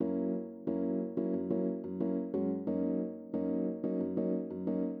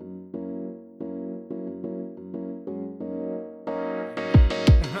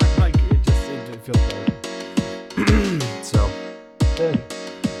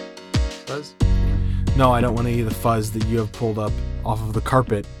fuzz? No, I don't want any of the fuzz that you have pulled up off of the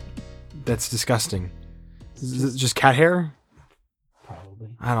carpet. That's disgusting. Is it just cat hair? Probably.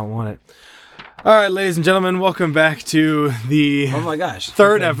 I don't want it. All right, ladies and gentlemen, welcome back to the Oh my gosh.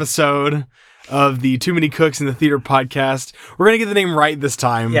 third episode of the Too Many Cooks in the Theater podcast. We're going to get the name right this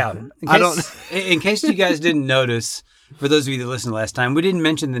time. Yeah. In case you guys didn't notice, for those of you that listened last time, we didn't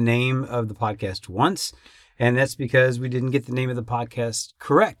mention the name of the podcast once, and that's because we didn't get the name of the podcast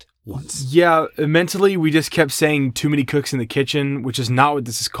correct once. Yeah, mentally, we just kept saying Too Many Cooks in the Kitchen, which is not what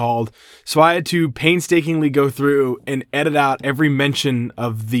this is called. So I had to painstakingly go through and edit out every mention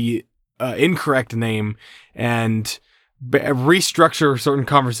of the incorrect name and restructure certain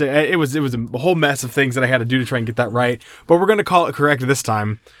conversation. It was a whole mess of things that I had to do to try and get that right. But we're going to call it correct this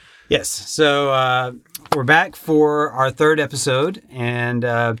time. Yes. So we're back for our third episode, and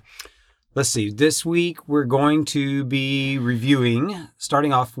let's see. This week we're going to be reviewing,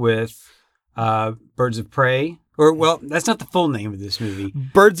 starting off with Birds of Prey. Or, well, that's not the full name of this movie.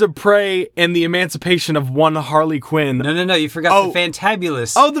 Birds of Prey and the Emancipation of One Harley Quinn. No. You forgot the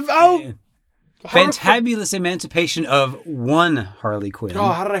Fantabulous. Fantabulous Emancipation of One Harley Quinn. Oh,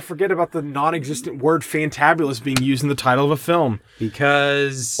 how did I forget about the non-existent word fantabulous being used in the title of a film?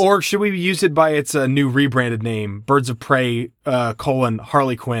 Because... Or should we use it by its new rebranded name? Birds of Prey,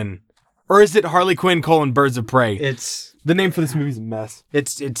 Harley Quinn. Or is it Harley Quinn, Birds of Prey? It's... The name for this movie is a mess.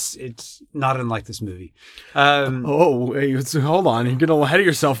 It's not unlike this movie. Hold on. You're getting a little ahead of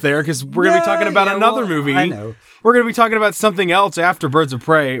yourself there because we're going to be talking about another movie. I know. We're going to be talking about something else after Birds of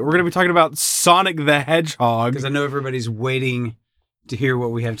Prey. We're going to be talking about Sonic the Hedgehog. Because I know everybody's waiting to hear what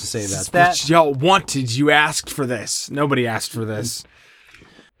we have to say about that. What y'all wanted. You asked for this. Nobody asked for this.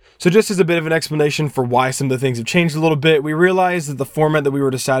 So just as a bit of an explanation for why some of the things have changed a little bit, we realized that the format that we were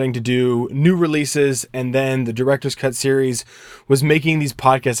deciding to do, new releases and then the Director's Cut series, was making these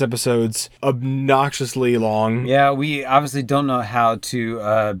podcast episodes obnoxiously long. Yeah, we obviously don't know how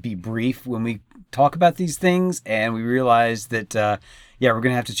to be brief when we talk about these things, and we realized that we're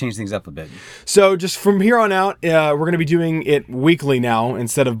going to have to change things up a bit. So just from here on out, we're going to be doing it weekly now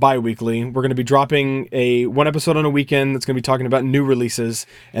instead of bi-weekly. We're going to be dropping one episode on a weekend that's going to be talking about new releases.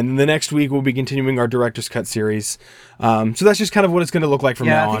 And then the next week, we'll be continuing our Director's Cut series. So that's just kind of what it's going to look like from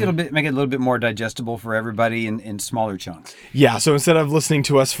now on. I think it'll make it a little bit more digestible for everybody in smaller chunks. Yeah, so instead of listening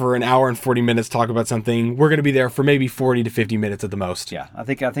to us for an hour and 40 minutes talk about something, we're going to be there for maybe 40 to 50 minutes at the most. Yeah, I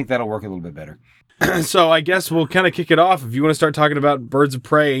think that'll work a little bit better. So I guess we'll kind of kick it off if you want to start talking about Birds of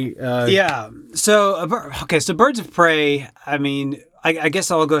Prey. So Birds of Prey, I mean, I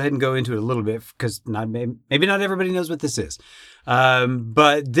guess I'll go ahead and go into it a little bit because maybe not everybody knows what this is.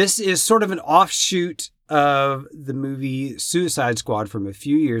 But this is sort of an offshoot of the movie Suicide Squad from a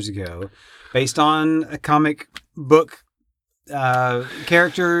few years ago, based on a comic book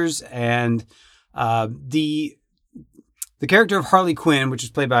characters, and the character of Harley Quinn, which is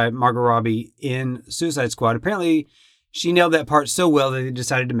played by Margot Robbie in Suicide Squad, apparently she nailed that part so well that they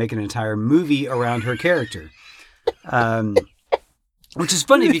decided to make an entire movie around her character. Which is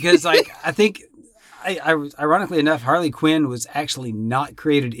funny because I think, ironically enough, Harley Quinn was actually not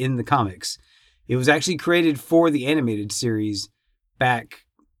created in the comics. It was actually created for the animated series back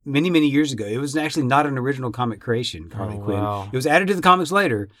many, many years ago. It was actually not an original comic creation, Harley Quinn. Wow. It was added to the comics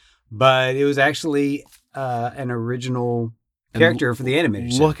later, but it was actually an original character for the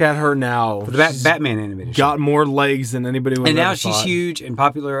animated show. Look at her now. For the Batman animated show. Got more legs than anybody would have And now ever she's thought. huge and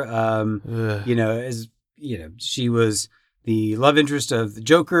popular. She was the love interest of the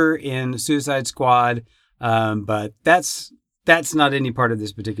Joker in Suicide Squad. But that's not any part of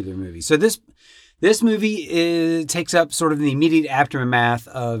this particular movie. So this movie takes up sort of the immediate aftermath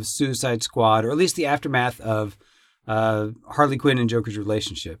of Suicide Squad, or at least the aftermath of Harley Quinn and Joker's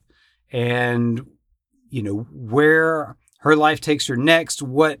relationship. And, where her life takes her next,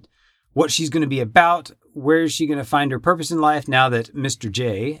 what she's going to be about, where is she going to find her purpose in life now that Mr.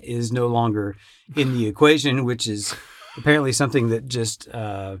 J is no longer in the equation, which is apparently something that just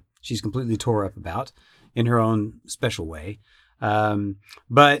she's completely tore up about in her own special way. So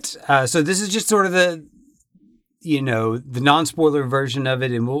this is just sort of the non-spoiler version of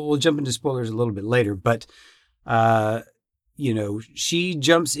it, and we'll jump into spoilers a little bit later, but she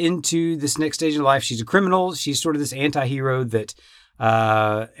jumps into this next stage of life. She's a criminal. She's sort of this anti-hero that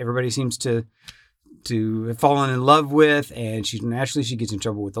everybody seems to have fallen in love with, and she gets in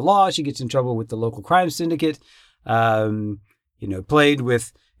trouble with the law. She gets in trouble with the local crime syndicate, played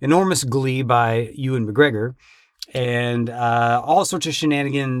with enormous glee by Ewan McGregor, and all sorts of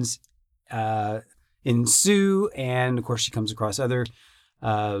shenanigans ensue. And of course, she comes across other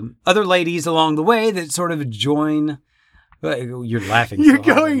ladies along the way that sort of join You're laughing. You're so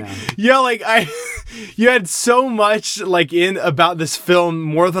hard going, right now. yeah, like you had so much like in about this film,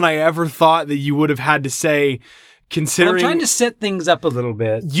 more than I ever thought that you would have had to say, considering I'm trying to set things up a little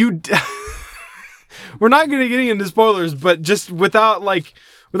bit. we're not going to get into spoilers, but just without This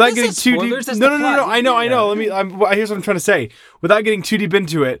getting is too spoilers, deep. that's No, the no, no, no. plot. I know. Yeah. Here's what I'm trying to say. Without getting too deep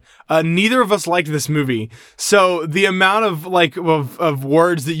into it, neither of us liked this movie. So the amount of of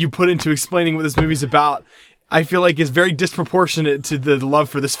words that you put into explaining what this movie's about, I feel like is very disproportionate to the love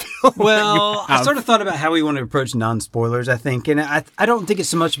for this film. Well, I sort of thought about how we want to approach non-spoilers, I think. And I don't think it's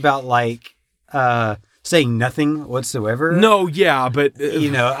so much about saying nothing whatsoever. No, yeah, but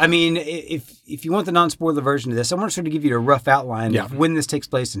I mean, if you want the non-spoiler version of this, I want to sort of give you a rough outline of when this takes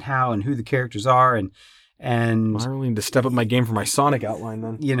place and how and who the characters are and I really need to step up my game for my Sonic outline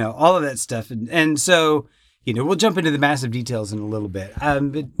then. All of that stuff. And so, we'll jump into the massive details in a little bit.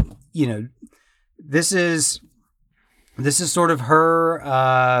 But this is sort of her,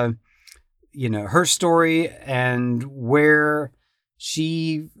 her story and where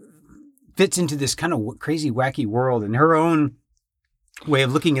she fits into this kind of crazy, wacky world and her own way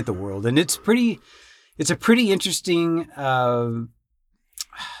of looking at the world. And it's a pretty interesting, the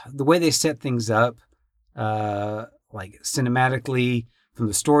way they set things up, like cinematically from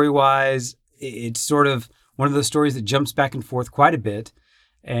the story wise, it's sort of one of those stories that jumps back and forth quite a bit.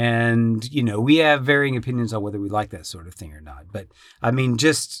 And, we have varying opinions on whether we like that sort of thing or not. But I mean,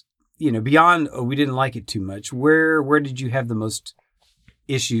 just, beyond, we didn't like it too much. Where did you have the most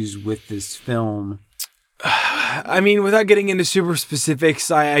issues with this film? I mean, without getting into super specifics,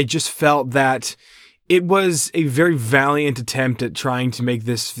 I just felt that it was a very valiant attempt at trying to make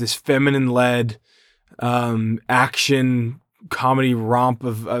this feminine-led action comedy romp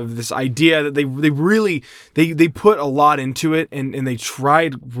of this idea that they really put a lot into it and they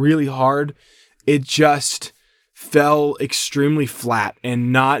tried really hard. It just fell extremely flat,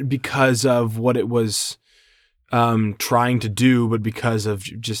 and not because of what it was trying to do, but because of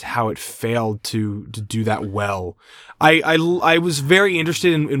just how it failed to do that well. I was very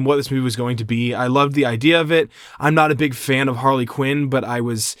interested in what this movie was going to be. I loved the idea of it. I'm not a big fan of Harley Quinn, but I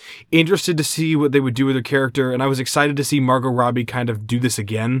was interested to see what they would do with her character, and I was excited to see Margot Robbie kind of do this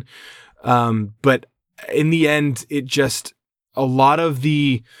again. But in the end, it just, a lot of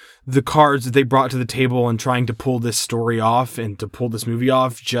the cards that they brought to the table and trying to pull this story off and to pull this movie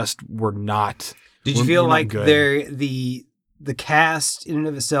off just were not. Did you feel like the cast in and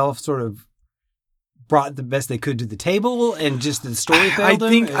of itself sort of brought the best they could to the table, and just the story failed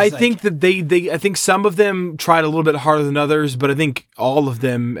them? I think that I think some of them tried a little bit harder than others, but I think all of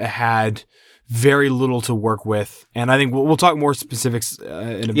them had very little to work with. And I think we'll talk more specifics.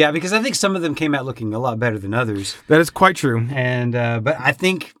 Because I think some of them came out looking a lot better than others. That is quite true. And but I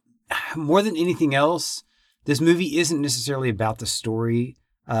think more than anything else, this movie isn't necessarily about the story.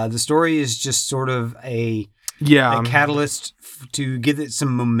 The story is just sort of a catalyst to give it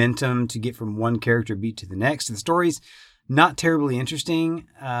some momentum to get from one character beat to the next. The story's not terribly interesting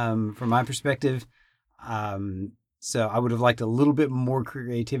from my perspective. So I would have liked a little bit more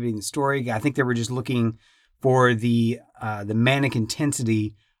creativity in the story. I think they were just looking for the manic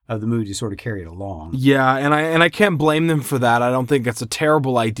intensity of the movie to sort of carry it along. Yeah, and I can't blame them for that. I don't think that's a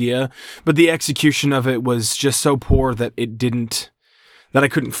terrible idea, but the execution of it was just so poor that I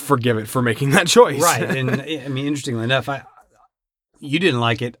couldn't forgive it for making that choice. Right. And I mean, interestingly enough, you didn't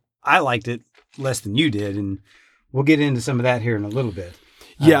like it. I liked it less than you did. And we'll get into some of that here in a little bit.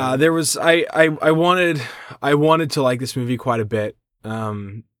 Yeah, there was, I wanted to like this movie quite a bit.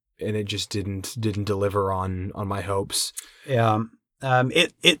 And it just didn't deliver on my hopes. Yeah.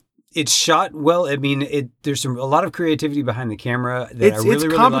 It's shot well. I mean, there's a lot of creativity behind the camera that I really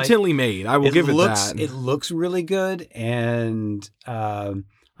it's competently made. I will give it that. It looks really good, and I'm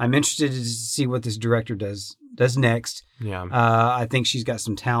interested to see what this director does next. Yeah, I think she's got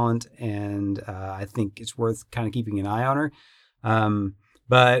some talent, and I think it's worth kind of keeping an eye on her.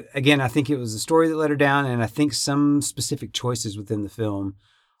 But again, I think it was the story that let her down, and I think some specific choices within the film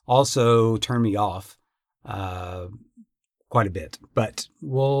also turned me off. Quite a bit, but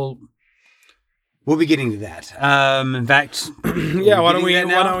we'll be getting to that. In fact, why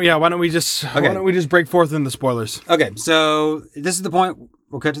don't we just break forth in the spoilers? Okay, so this is the point.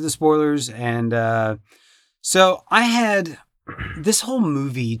 We'll cut to the spoilers, and so I had this whole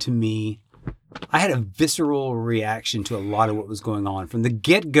movie. To me, I had a visceral reaction to a lot of what was going on from the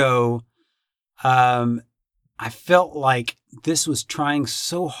get-go. I felt like this was trying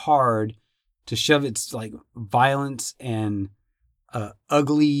so hard to shove its like violence and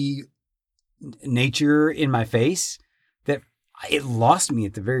ugly nature in my face that it lost me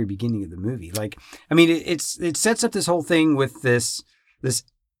at the very beginning of the movie. Like, I mean, it sets up this whole thing with this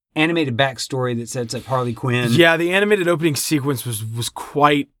animated backstory that sets up Harley Quinn. Yeah, the animated opening sequence was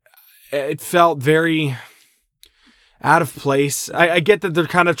quite. It felt very out of place. I get that they're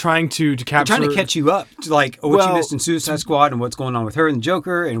kind of trying to capture... They're trying to catch you up to like what you missed in Suicide Squad and what's going on with her and the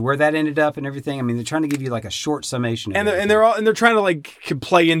Joker and where that ended up and everything. I mean, they're trying to give you like a short summation. They're trying to like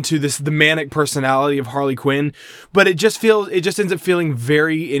play into the manic personality of Harley Quinn, but it just ends up feeling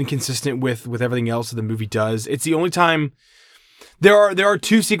very inconsistent with everything else that the movie does. It's the only time. There are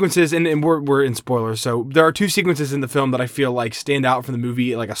two sequences, and we're in spoilers, so there are two sequences in the film that I feel like stand out from the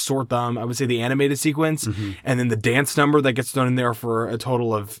movie like a sore thumb. I would say the animated sequence, and then the dance number that gets thrown in there for a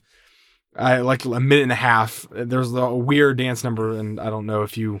total of like a minute and a half. There's a weird dance number, and I don't know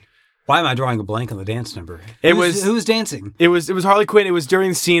if you... Why am I drawing a blank on the dance number? Who was dancing? It was Harley Quinn. It was during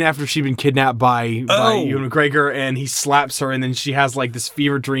the scene after she'd been kidnapped by Ewan McGregor, and he slaps her, and then she has like this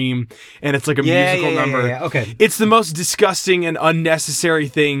fever dream, and it's like a musical number. Yeah. Okay, it's the most disgusting and unnecessary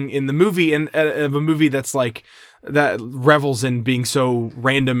thing in the movie, and of a movie that's like that revels in being so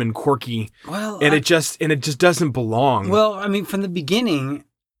random and quirky. Well, it just doesn't belong. Well, I mean, from the beginning.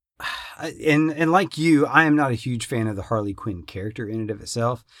 And like you, I am not a huge fan of the Harley Quinn character in and of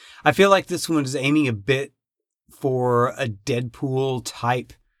itself. I feel like this one is aiming a bit for a Deadpool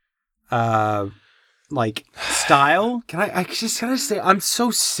type, like style. Can I just gotta say, I'm so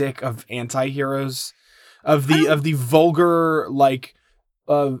sick of anti-heroes, of the vulgar, like,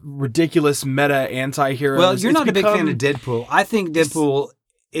 ridiculous meta anti-heroes. Well, you're not a big fan of Deadpool. I think Deadpool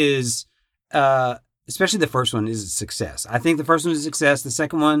is, especially the first one, is a success. I think the first one is a success. The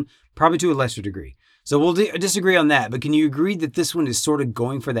second one, probably to a lesser degree. So we'll disagree on that. But can you agree that this one is sort of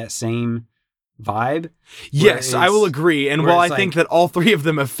going for that same vibe? Yes, I will agree. And while I think that all three of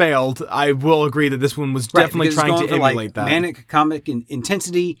them have failed, I will agree that this one was definitely trying to emulate that. Manic comic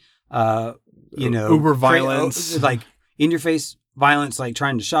intensity, uber violence, like in your face violence, like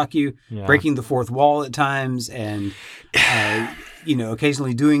trying to shock you, breaking the fourth wall at times, and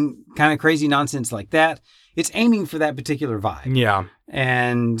occasionally doing kind of crazy nonsense like that. It's aiming for that particular vibe. Yeah.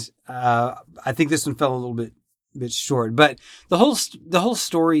 And I think this one fell a little bit short. But the whole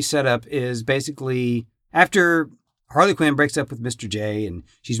story setup is basically after Harley Quinn breaks up with Mr. J and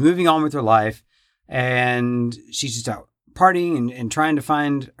she's moving on with her life, and she's just out partying and trying to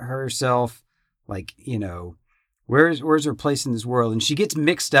find herself, like, where's her place in this world? And she gets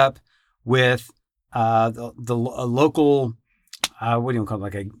mixed up with a local, what do you call it,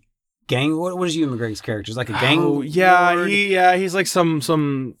 like a gang? What is Ewan McGregor's character? Is like a gang? Oh, yeah, he's like some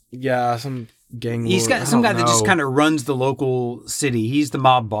gang. He's got some guy that just kind of runs the local city. He's the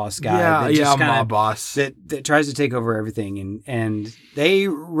mob boss guy. Mob boss that tries to take over everything, and they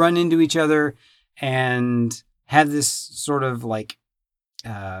run into each other and have this sort of like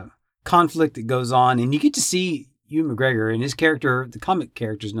conflict that goes on, and you get to see Ewan McGregor and his character. The comic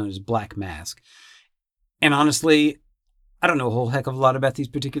character is known as Black Mask, and honestly, I don't know a whole heck of a lot about these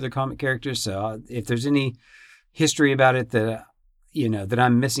particular comic characters, so if there's any history about it that that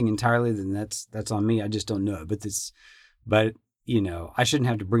I'm missing entirely, then that's on me. I just don't know. But I shouldn't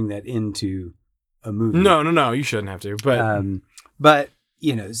have to bring that into a movie. No, you shouldn't have to. But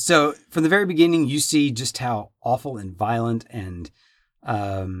so from the very beginning, you see just how awful and violent and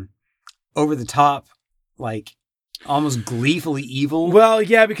over the top, like almost gleefully evil. Well,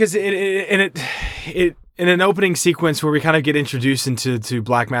 yeah, because it in an opening sequence where we kind of get introduced to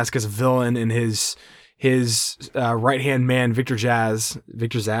Black Mask as a villain and his right-hand man, Victor Zsasz,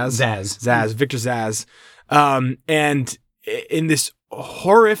 and in this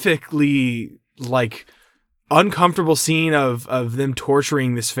horrifically, like, uncomfortable scene of them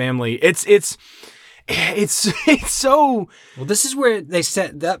torturing this family, it's so... Well, this is where they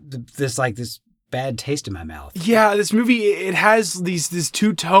set up this bad taste in my mouth. Yeah, this movie, it has these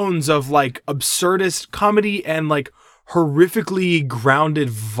two tones of like absurdist comedy and like horrifically grounded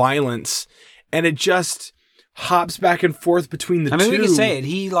violence, and it just hops back and forth between the two. I mean, we can say it.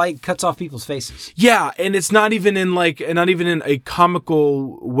 He like cuts off people's faces. Yeah, and it's not even in a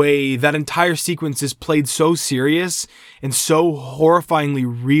comical way. That entire sequence is played so serious and so horrifyingly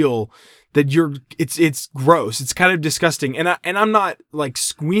real that it's gross. It's kind of disgusting. And I'm not like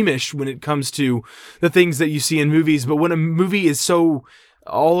squeamish when it comes to the things that you see in movies, but when a movie is so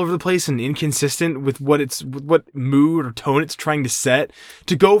all over the place and inconsistent with what mood or tone it's trying to set,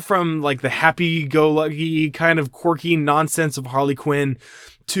 to go from like the happy-go-lucky kind of quirky nonsense of Harley Quinn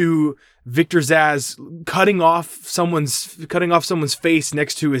to Victor Zsasz cutting off someone's face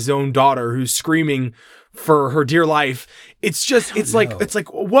next to his own daughter who's screaming for her dear life. It's like,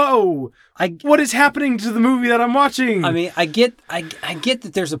 whoa. What is happening to the movie that I'm watching? I mean, I get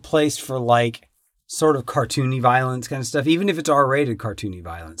that there's a place for like sort of cartoony violence kind of stuff, even if it's R-rated cartoony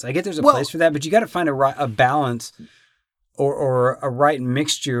violence. I get there's a place for that, but you got to find a balance or a right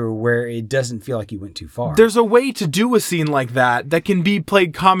mixture where it doesn't feel like you went too far. There's a way to do a scene like that can be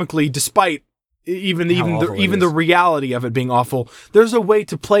played comically despite even the reality of it being awful. There's a way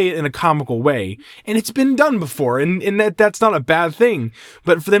to play it in a comical way, and it's been done before, and that's not a bad thing.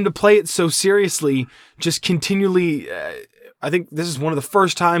 But for them to play it so seriously, just continually, I think this is one of the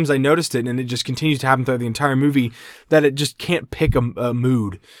first times I noticed it, and it just continues to happen throughout the entire movie, that it just can't pick a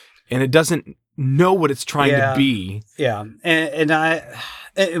mood, and it doesn't know what it's trying to be. Yeah,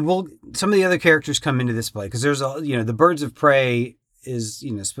 well, some of the other characters come into this play because there's the Birds of Prey is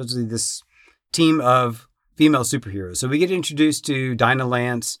supposedly this team of female superheroes. So we get introduced to Dinah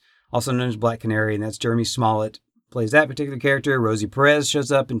Lance, also known as Black Canary, and that's Jeremy Smollett plays that particular character. Rosie Perez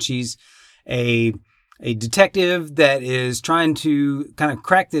shows up, and she's a detective that is trying to kind of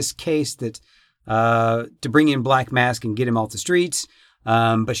crack this case that to bring in Black Mask and get him off the streets.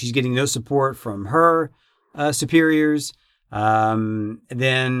 But she's getting no support from her superiors.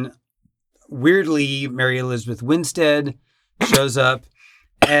 Then weirdly, Mary Elizabeth Winstead shows up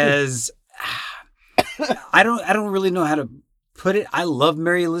as I don't really know how to put it. I love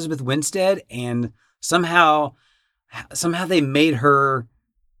Mary Elizabeth Winstead, and somehow they made her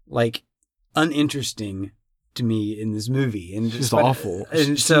like uninteresting to me in this movie, and she's awful.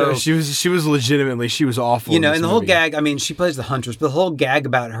 And so she was legitimately awful. And the whole gag. I mean, she plays the Huntress, but the whole gag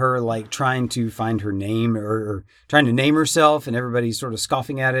about her like trying to find her name or trying to name herself, and everybody's sort of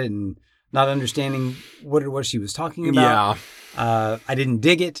scoffing at it and not understanding what it was she was talking about. Yeah, I didn't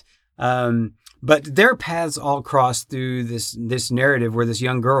dig it. But their paths all cross through this narrative where this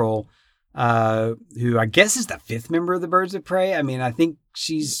young girl, who I guess is the fifth member of the Birds of Prey. I mean, I think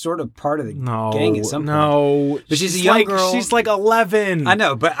she's sort of part of the gang at some point. No, but she's a young girl. She's like 11. I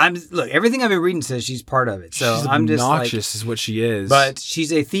know, but everything I've been reading says she's part of it. So she's I'm just obnoxious is what she is. But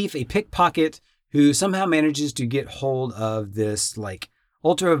she's a thief, a pickpocket who somehow manages to get hold of this like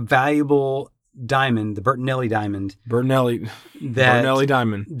ultra valuable diamond, the Bertinelli diamond. Bertinelli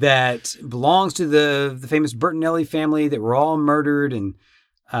diamond that belongs to the famous Bertinelli family that were all murdered and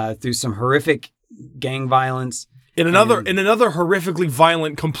through some horrific gang violence. In another horrifically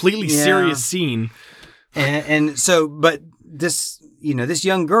violent, completely serious scene. And so, but this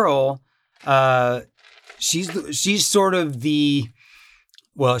young girl, she's sort of she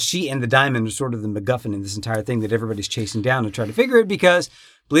and the diamond are sort of the MacGuffin in this entire thing that everybody's chasing down to try to figure it because,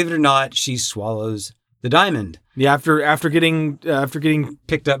 believe it or not, she swallows the diamond. Yeah, after getting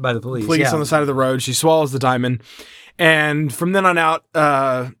picked up by the police on the side of the road, she swallows the diamond. And from then on out,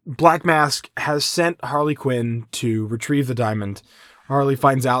 Black Mask has sent Harley Quinn to retrieve the diamond. Harley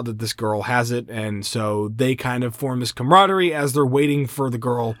finds out that this girl has it, and so they kind of form this camaraderie as they're waiting for the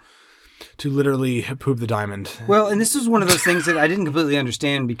girl to literally poop the diamond. Well, and this is one of those things that I didn't completely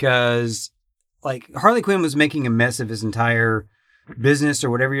understand because, like, Harley Quinn was making a mess of his entire business or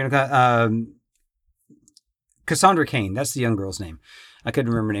whatever you're going to call it. Cassandra Cain, that's the young girl's name. I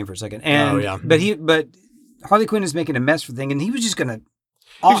couldn't remember her name for a second. And, But Harley Quinn is making a mess for the thing, and he was just going to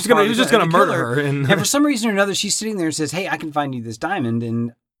He was just gonna murder her. And for some reason or another, she's sitting there and says, "Hey, I can find you this diamond."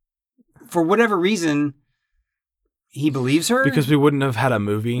 And for whatever reason, he believes her. Because we wouldn't have had a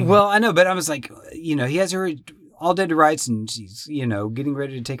movie. Well, I know, but I was like, he has her all dead to rights, and she's, getting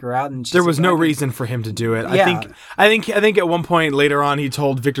ready to take her out. And there was no reason for him to do it. Yeah. I think at one point later on, he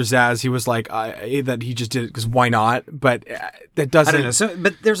told Victor Zsasz, he was like, that he just did it because why not? But that doesn't. I don't know.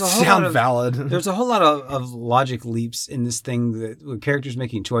 But there's a whole sound lot of, valid. There's a whole lot of logic leaps in this thing that with characters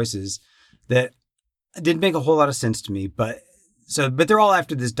making choices that didn't make a whole lot of sense to me. But they're all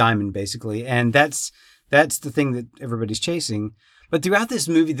after this diamond basically, and that's the thing that everybody's chasing. But throughout this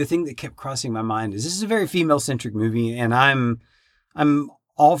movie, the thing that kept crossing my mind is this is a very female-centric movie, and I'm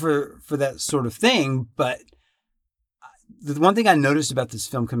all for that sort of thing. But the one thing I noticed about this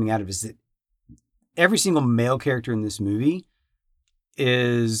film coming out of is that every single male character in this movie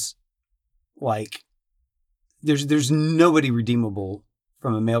is like there's nobody redeemable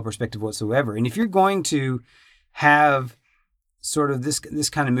from a male perspective whatsoever. And if you're going to have sort of this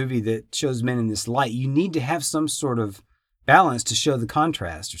kind of movie that shows men in this light, you need to have some sort of balance to show the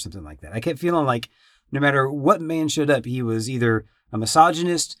contrast or something like that. I kept feeling like no matter what man showed up, he was either a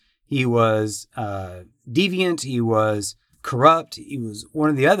misogynist, he was deviant, he was corrupt, he was one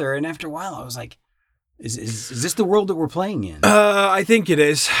or the other. And after a while, I was like, Is this the world that we're playing in? I think it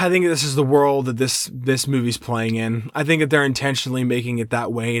is. I think this is the world that this movie's playing in. I think that they're intentionally making it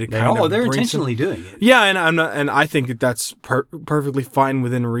that way to They're intentionally doing it. Yeah, and I think that that's perfectly fine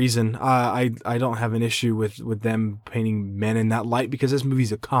within reason. I don't have an issue with them painting men in that light because this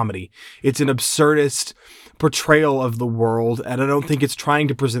movie's a comedy. It's an absurdist portrayal of the world, and I don't think it's trying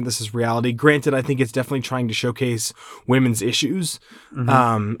to present this as reality. Granted, I think it's definitely trying to showcase women's issues.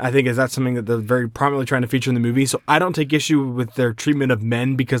 I think that's something that they're very prominently trying to feature in the movie. So I don't take issue with their treatment of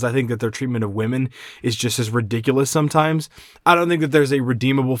men because I think that their treatment of women is just as ridiculous sometimes. I don't think that there's a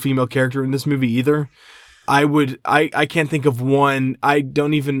redeemable female character in this movie either. I can't think of one. I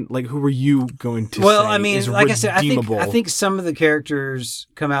don't even who were you going to say? Well, I mean, like redeemable? I think some of the characters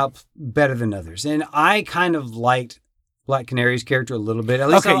come out better than others. And I kind of liked Black Canary's character a little bit. At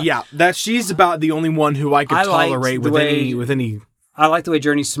least she's about the only one who I could tolerate with any. I like the way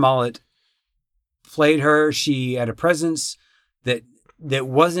Journey Smollett played her. She had a presence that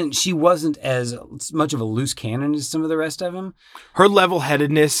she wasn't as much of a loose cannon as some of the rest of them. Her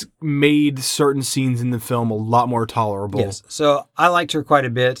level-headedness made certain scenes in the film a lot more tolerable. Yes, so I liked her quite a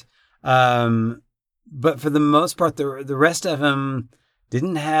bit. But for the most part, the rest of them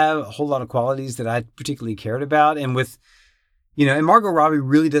didn't have a whole lot of qualities that I particularly cared about. And and Margot Robbie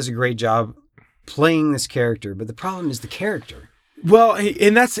really does a great job playing this character. But the problem is the character. Well,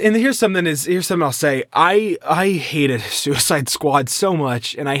 here's something I'll say. I hated Suicide Squad so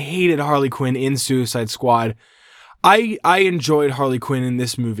much, and I hated Harley Quinn in Suicide Squad. I enjoyed Harley Quinn in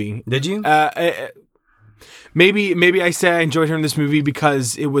this movie. Did you? Maybe I say I enjoyed her in this movie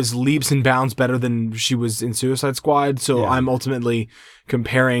because it was leaps and bounds better than she was in Suicide Squad. So I'm ultimately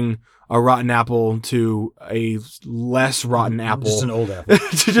comparing a rotten apple to a less rotten apple. Just an old apple.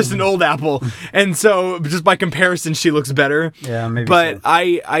 To just an old apple. And so just by comparison, she looks better. Yeah, maybe. But so.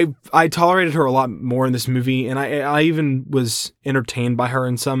 I tolerated her a lot more in this movie, and I even was entertained by her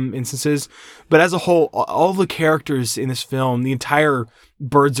in some instances. But as a whole, all the characters in this film, the entire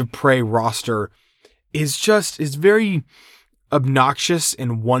Birds of Prey roster is very obnoxious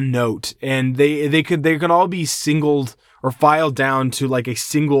and one note. And they can all be singled or filed down to a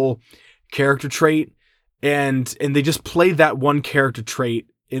single character trait, and they just play that one character trait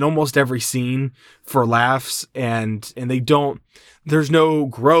in almost every scene for laughs, and there's no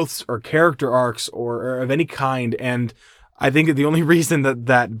growths or character arcs or of any kind. And I think that the only reason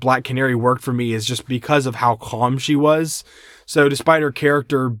that Black Canary worked for me is just because of how calm she was. So despite her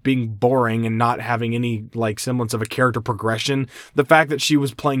character being boring and not having any semblance of a character progression, the fact that she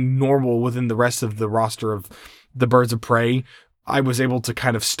was playing normal within the rest of the roster of the Birds of Prey, I was able to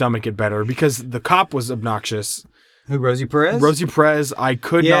kind of stomach it better because the cop was obnoxious. Who, Rosie Perez? Rosie Perez, I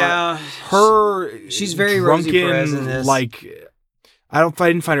could not. She's very drunken, Rosie Perez in this. I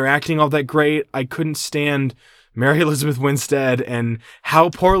didn't find her acting all that great. I couldn't stand Mary Elizabeth Winstead and how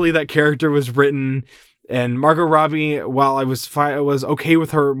poorly that character was written. And Margot Robbie, while I was okay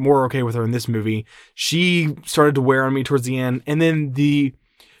with her, more okay with her in this movie, she started to wear on me towards the end. And then the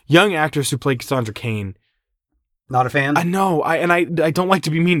young actress who played Cassandra Cain. Not a fan? I know. I don't like to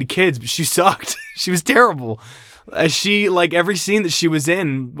be mean to kids, but she sucked. She was terrible. She, every scene that she was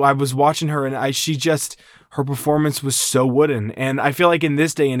in, I was watching her and her performance was so wooden. And I feel like in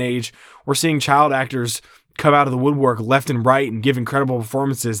this day and age, we're seeing child actors come out of the woodwork left and right and give incredible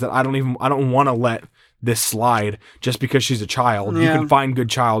performances that I don't want to let this slide just because she's a child. Yeah. You can find good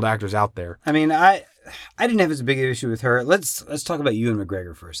child actors out there. I mean, I didn't have as big an issue with her. Let's talk about Ewan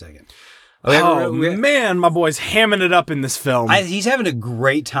McGregor for a second. Man, my boy's hamming it up in this film. He's having a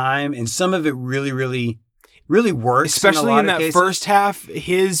great time, and some of it really, really, really works. Especially in that first half,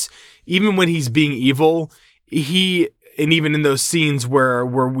 even when he's being evil, and even in those scenes where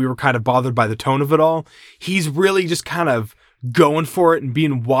we were kind of bothered by the tone of it all, he's really just kind of going for it and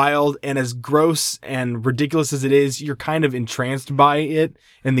being wild, and as gross and ridiculous as it is, you're kind of entranced by it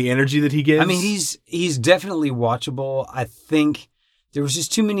and the energy that he gives. I mean, he's definitely watchable. I think there was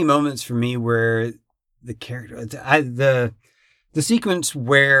just too many moments for me where the character, the sequence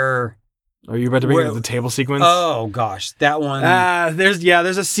where. Are you about to bring up the table sequence? Oh gosh, that one. There's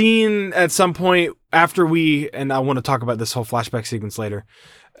a scene at some point after and I want to talk about this whole flashback sequence later.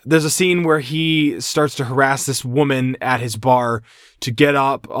 There's a scene where he starts to harass this woman at his bar to get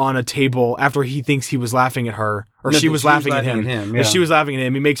up on a table after he thinks he was laughing at her, or she was laughing at him. Yeah. She was laughing at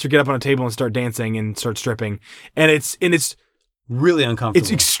him. He makes her get up on a table and start dancing and start stripping, and it's really uncomfortable.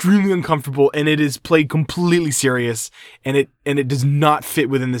 It's extremely uncomfortable, and it is played completely serious, and it does not fit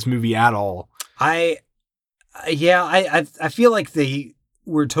within this movie at all. I feel like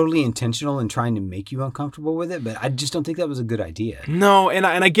were totally intentional in trying to make you uncomfortable with it, but I just don't think that was a good idea. No, and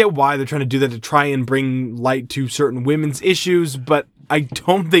I get why they're trying to do that to try and bring light to certain women's issues, but I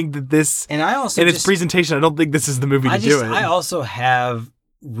don't think that this, And I also in its presentation, I don't think this is the movie to do it. I also have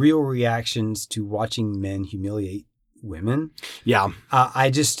real reactions to watching men humiliate women. Yeah. I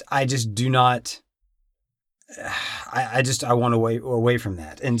just do not. I want away from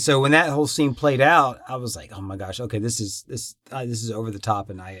that. And so when that whole scene played out, I was like, oh my gosh, okay, this is over the top,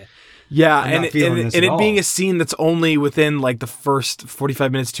 and I'm not feeling this at it all. being a scene that's only within like the first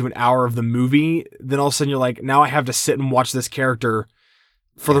 45 minutes to an hour of the movie, then all of a sudden you're like, now I have to sit and watch this character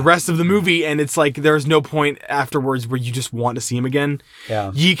for the rest of the movie, and it's like there's no point afterwards where you just want to see him again.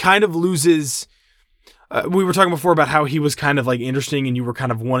 Yeah. He kind of loses. We were talking before about how he was kind of like interesting and you were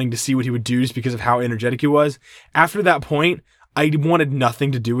kind of wanting to see what he would do just because of how energetic he was. After that point, I wanted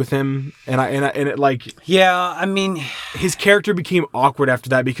nothing to do with him. And it like, yeah, I mean, his character became awkward after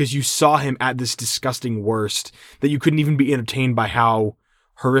that because you saw him at this disgusting worst that you couldn't even be entertained by how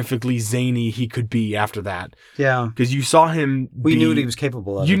horrifically zany he could be after that. yeah, Because you saw him. we knew what he was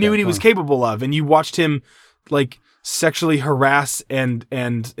capable of. You at knew that what he was point. capable of, and you watched him like sexually harass and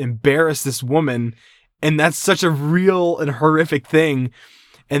embarrass this woman, and that's such a real and horrific thing.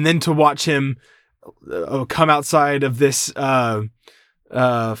 And then to watch him come outside of this fun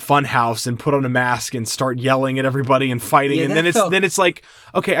house and put on a mask and start yelling at everybody and fighting, Yeah, and that then it's like,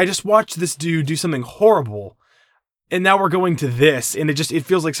 okay, I just watched this dude do something horrible, and now we're going to this, and it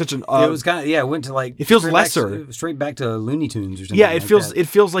feels like such an It was kind of it went to like it feels straight lesser. straight back to Looney Tunes or something. yeah, it like feels that. it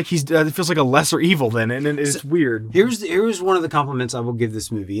feels like it feels like a lesser evil then, and it's weird. Here's one of the compliments I will give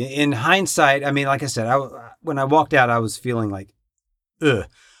this movie. In hindsight, I mean, like I said, when I walked out, I was feeling like, ugh.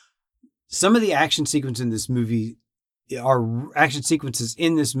 Some of the action sequences in this movie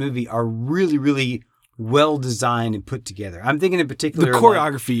are really, really well designed and put together. I'm thinking in particular The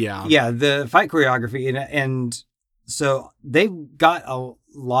choreography, yeah, the fight choreography, and so they've got a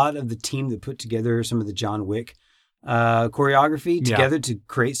lot of the team that put together some of the John Wick choreography together to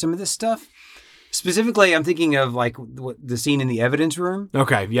create some of this stuff. Specifically, I'm thinking of like the scene in the evidence room.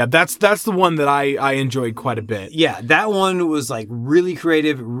 Okay, yeah, that's the one that I enjoyed quite a bit. Yeah, that one was like really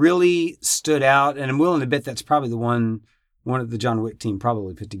creative, really stood out, and I'm willing to bet that's probably the one of the John Wick team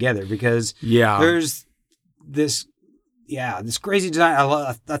probably put together because there's this crazy design.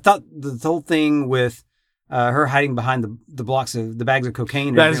 I thought the whole thing with her hiding behind the blocks of the bags of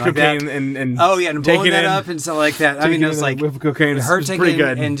cocaine, That is like cocaine that. and And blowing taking that in- up and stuff like that. I mean, it was like with cocaine. her It's taking pretty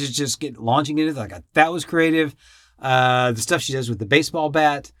good. and just launching into it. Like that was creative. The stuff she does with the baseball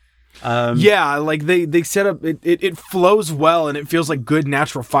bat. Yeah, like they set up it flows well and it feels like good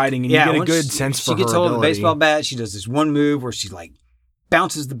natural fighting and you get a once good sense for she gets her hold of the ability. baseball bat. She does this one move where she like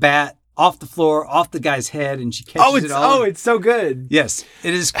bounces the bat off the floor, off the guy's head, and she catches it all. It's so good. Yes,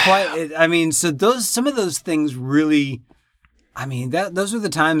 it is quite. I mean, so some of those things really. I mean, those are the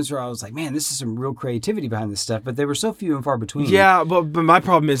times where I was like, man, this is some real creativity behind this stuff, but they were so few and far between. Yeah, but my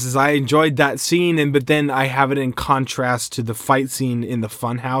problem is I enjoyed that scene, but then I have it in contrast to the fight scene in the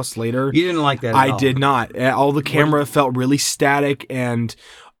funhouse later. You didn't like that at all. I did not. All the camera felt really static and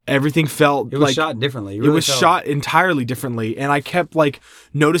everything felt It was like shot differently. it was shot entirely differently, and I kept like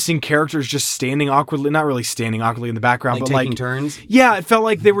noticing characters just standing awkwardly, not really standing awkwardly in the background, like but taking like turns. yeah, it felt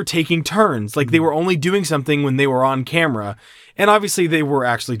like they were taking turns, like they were only doing something when they were on camera. And obviously they were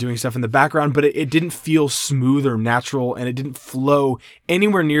actually doing stuff in the background, but it didn't feel smooth or natural, and it didn't flow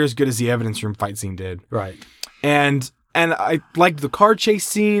anywhere near as good as the evidence room fight scene did. Right. And I liked the car chase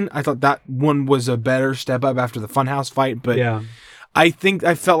scene. I thought that one was a better step up after the funhouse fight, but Yeah. I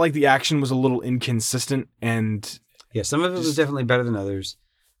felt like the action was a little inconsistent, and Yeah, some of it was definitely better than others.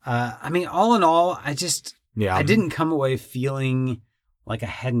 I mean, all in all, I didn't come away feeling like I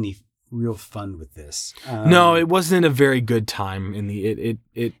had any real fun with this. No, it wasn't a very good time in the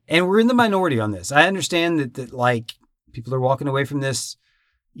it. And we're in the minority on this. I understand that like people are walking away from this,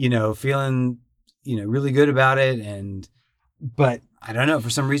 feeling, really good about it. But I don't know, for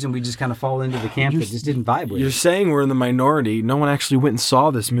some reason we just kind of fall into the camp that just didn't vibe with You're it. saying we're in the minority. No one actually went and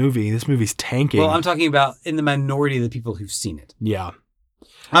saw this movie. This movie's tanking. Well, I'm talking about in the minority of the people who've seen it. yeah.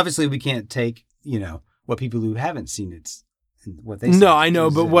 Obviously, we can't take, what people who haven't seen it, what they see. No, I know,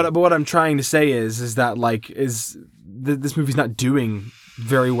 but what I'm trying to say is that this movie's not doing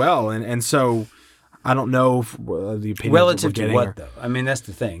very well, and so I don't know if, the opinion relative to what though? I mean, that's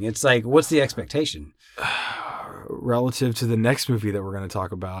the thing. It's like, what's the expectation? relative to the next movie that we're going to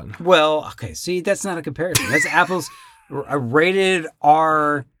talk about. Well, okay, see, that's not a comparison. That's Apple's a rated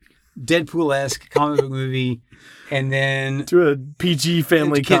R Deadpool-esque comic book movie, and then To a PG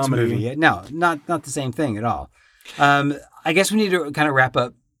family kids comedy. movie. No, not the same thing at all. I guess we need to kind of wrap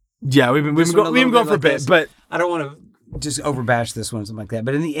up. Yeah, we've been going for a bit, but I don't want to just overbash this one, something like that.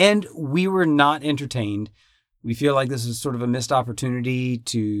 But in the end, we were not entertained. We feel like this is sort of a missed opportunity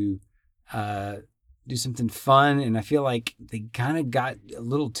to do something fun, and I feel like they kind of got a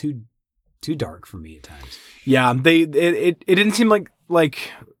little too dark for me at times. Yeah, it didn't seem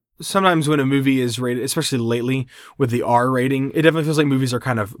like sometimes when a movie is rated, especially lately with the R rating, it definitely feels like movies are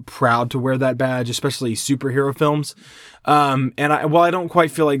kind of proud to wear that badge, especially superhero films. And I don't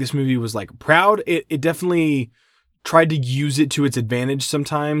quite feel like this movie was like proud. It definitely tried to use it to its advantage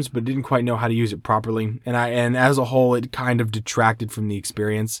sometimes, but didn't quite know how to use it properly. And as a whole, it kind of detracted from the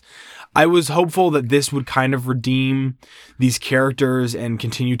experience. I was hopeful that this would kind of redeem these characters and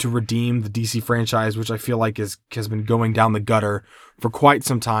continue to redeem the DC franchise, which I feel like has been going down the gutter for quite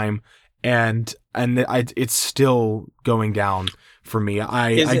some time. And it's still going down for me.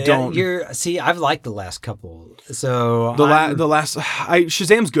 I've liked the last couple. So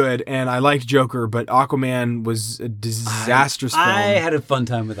Shazam's good, and I liked Joker, but Aquaman was a disastrous film. I had a fun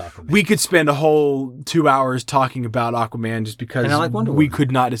time with Aquaman. We could spend a whole 2 hours talking about Aquaman just because and I like Wonder we Woman.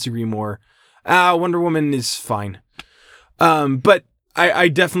 could not disagree more. Wonder Woman is fine. But I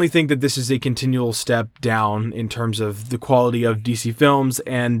definitely think that this is a continual step down in terms of the quality of DC films,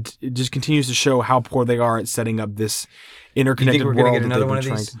 and it just continues to show how poor they are at setting up this interconnected world. You think we're going to get another one of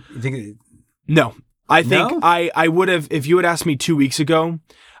these? No. I think No? I would have, if you had asked me 2 weeks ago,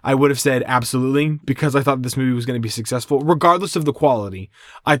 I would have said absolutely, because I thought this movie was going to be successful, regardless of the quality.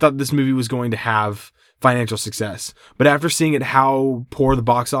 I thought this movie was going to have financial success. But after seeing it, how poor the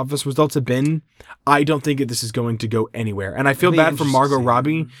box office results have been, I don't think that this is going to go anywhere. And I feel bad for Margot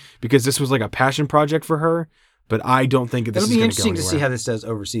Robbie, because this was like a passion project for her. But I don't think that this is going to go anywhere. It'll be interesting to see how this does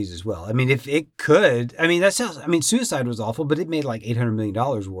overseas as well. I mean, if it could, Suicide was awful, but it made like $800 million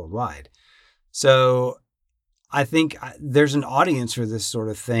worldwide. So I think there's an audience for this sort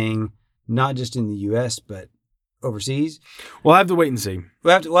of thing, not just in the U.S., but overseas. We'll have to wait and see.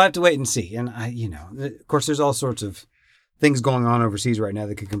 We'll have to wait and see. And of course, there's all sorts of things going on overseas right now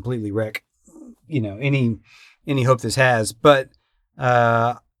that could completely wreck, any hope this has. But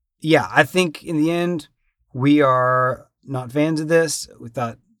I think in the end, we are not fans of this. We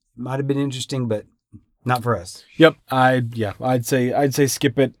thought it might have been interesting, but not for us. Yep. I'd say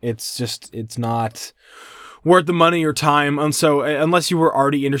skip it. It's not worth the money or time. And so unless you were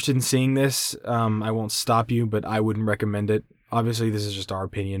already interested in seeing this, I won't stop you, but I wouldn't recommend it. Obviously, this is just our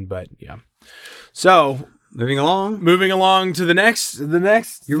opinion, but yeah. So moving along to the next.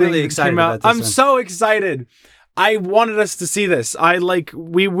 You're really excited about this. I'm so excited. I wanted us to see this.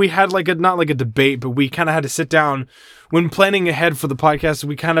 We had not like a debate, but we kind of had to sit down when planning ahead for the podcast.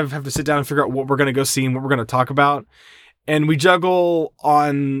 We kind of have to sit down and figure out what we're going to go see and what we're going to talk about. And we juggle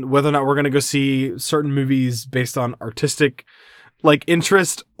on whether or not we're going to go see certain movies based on artistic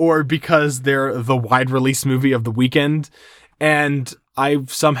interest or because they're the wide release movie of the weekend. And I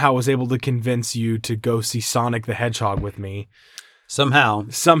somehow was able to convince you to go see Sonic the Hedgehog with me. Somehow.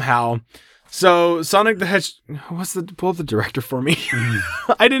 So Sonic the Hedgehog, pull up the director for me.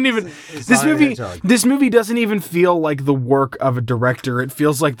 I didn't even, this movie doesn't even feel like the work of a director. It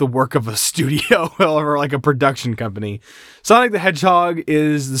feels like the work of a studio or like a production company. Sonic the Hedgehog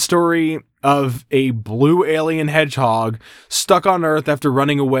is the story of a blue alien hedgehog stuck on Earth after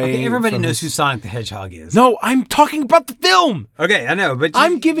running away. Okay, everybody knows who Sonic the Hedgehog is. No, I'm talking about the film. Okay, I know, but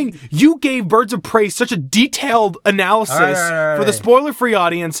you gave Birds of Prey such a detailed analysis for the spoiler-free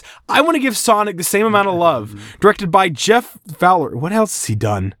audience. I want to give Sonic the same amount of love. Directed by Jeff Fowler. What else has he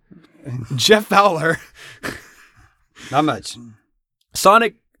done? Jeff Fowler. Not much.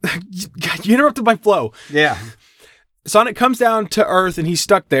 Sonic, you interrupted my flow. Yeah. Sonic comes down to Earth and he's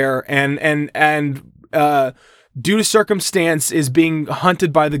stuck there and due to circumstance is being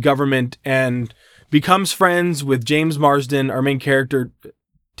hunted by the government and becomes friends with James Marsden, our main character.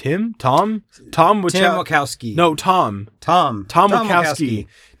 Tim Wachowski. No, Tom Wachowski.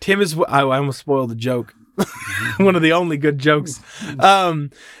 Tim is, I almost spoiled the joke. One of the only good jokes.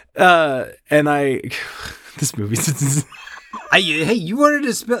 This movie. Hey, you wanted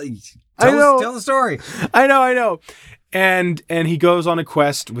to tell the story. I know. And he goes on a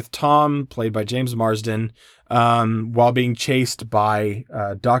quest with Tom, played by James Marsden, while being chased by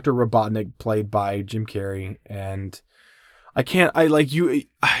Dr. Robotnik, played by Jim Carrey. And I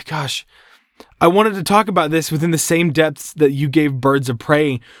wanted to talk about this within the same depths that you gave Birds of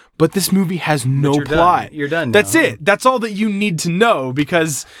Prey, but this movie has no plot. You're done. That's it. That's all that you need to know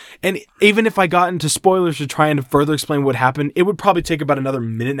and even if I got into spoilers to try and further explain what happened, it would probably take about another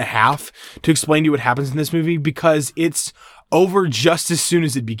minute and a half to explain to you what happens in this movie because it's over just as soon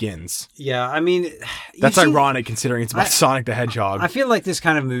as it begins. Yeah, I mean, that's ironic considering it's about Sonic the Hedgehog. I feel like this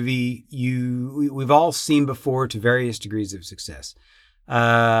kind of movie we've all seen before to various degrees of success,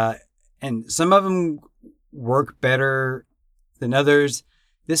 and some of them work better than others.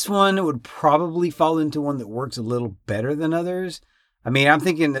 This one would probably fall into one that works a little better than others. I mean, I'm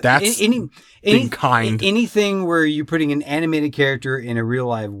thinking that's anything where you're putting an animated character in a real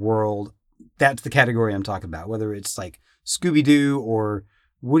live world. That's the category I'm talking about. Whether it's like Scooby-Doo or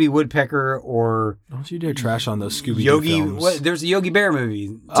Woody Woodpecker or... Don't you dare trash on those Scooby-Doo films. There's a Yogi Bear movie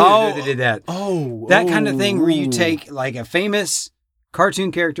too that did that. That kind of thing where you take like a famous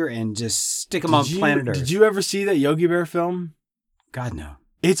cartoon character and just stick them on planet Earth. Did you ever see that Yogi Bear film? God, no.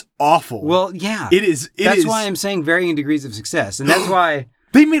 It's awful. Well, yeah. It is. That's why I'm saying varying degrees of success. And that's why...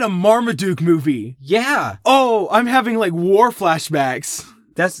 They made a Marmaduke movie. Yeah. Oh, I'm having like war flashbacks.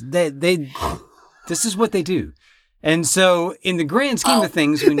 This is what they do. And so, in the grand scheme of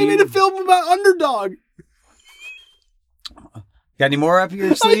things, when they made a film about Underdog. Got any more up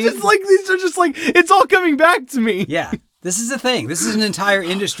your sleeve? These are just like, it's all coming back to me. Yeah. This is the thing. This is an entire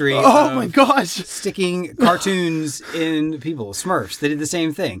industry. Oh my gosh. Sticking cartoons in people. Smurfs. They did the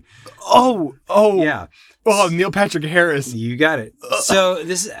same thing. Oh. Yeah. Oh, Neil Patrick Harris. You got it.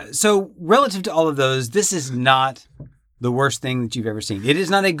 So relative to all of those, this is not the worst thing that you've ever seen. It is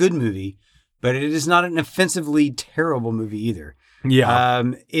not a good movie, but it is not an offensively terrible movie either. Yeah.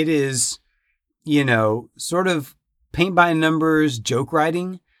 It is, sort of paint by numbers joke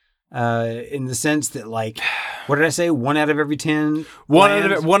writing, in the sense that, like, what did I say? 1 out of every 10.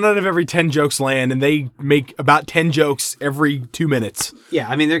 One out of every 10 jokes land, and they make about 10 jokes every 2 minutes. Yeah,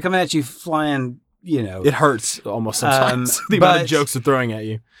 I mean, they're coming at you flying. It hurts almost sometimes. The amount of jokes they're throwing at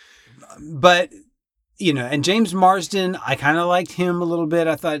you. But, and James Marsden, I kind of liked him a little bit.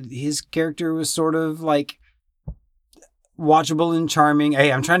 I thought his character was sort of like watchable and charming.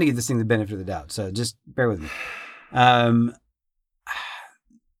 Hey, I'm trying to give this thing the benefit of the doubt, so just bear with me.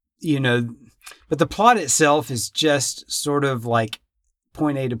 But the plot itself is just sort of like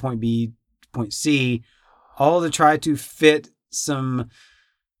point A to point B to point C, all to try to fit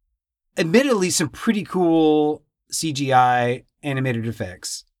admittedly, some pretty cool CGI animated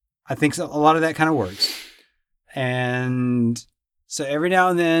effects. I think a lot of that kind of works. And so every now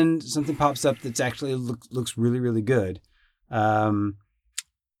and then something pops up that's actually looks really, really good. You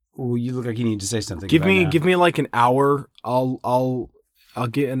look like you need to say something. Give me like an hour. I'll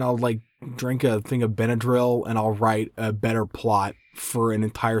get and I'll like drink a thing of Benadryl and I'll write a better plot for an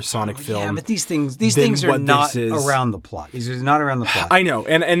entire Sonic film. Yeah, but these things are not around the plot. These are not around the plot. I know.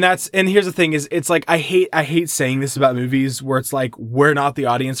 And here's the thing is it's like I hate saying this about movies where it's like we're not the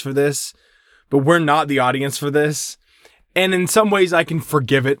audience for this, but we're not the audience for this. And in some ways I can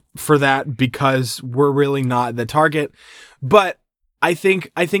forgive it for that because we're really not the target. But I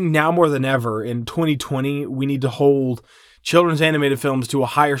think now more than ever in 2020 we need to hold children's animated films to a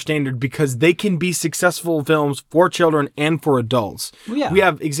higher standard because they can be successful films for children and for adults. Well, yeah. We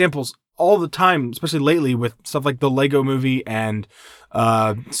have examples all the time, especially lately with stuff like the Lego Movie and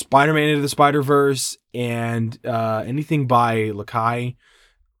Spider-Man Into the Spider-Verse and anything by Lakai,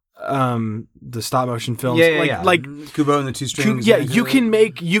 the stop motion films. Like Kubo and the Two Strings.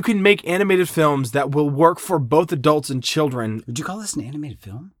 You can make animated films that will work for both adults and children. Would you call this an animated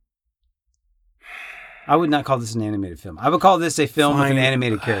film? I would not call this an animated film. I would call this a film with an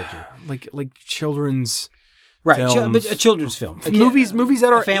animated character, like children's, right? But a children's film. Movies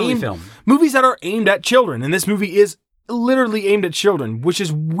that are family film. Movies that are aimed at children, and this movie is literally aimed at children, which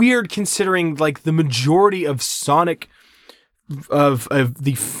is weird considering like the majority of Sonic, of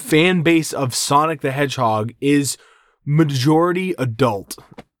the fan base of Sonic the Hedgehog is majority adult.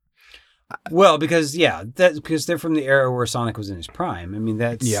 Well, because they're from the era where Sonic was in his prime. I mean,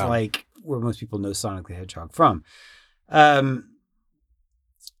 that's like where most people know Sonic the Hedgehog from.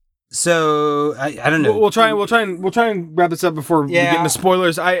 So I don't know. We'll try and wrap this up before we get into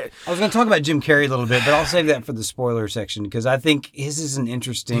spoilers. I was going to talk about Jim Carrey a little bit, but I'll save that for the spoiler section because I think his is an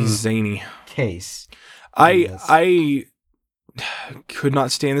interesting zany case. I could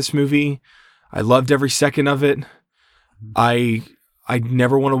not stand this movie. I loved every second of it. I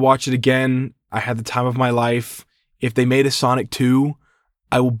never want to watch it again. I had the time of my life. If they made a Sonic 2,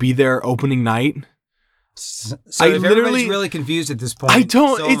 I will be there opening night. So if everybody's really confused at this point, I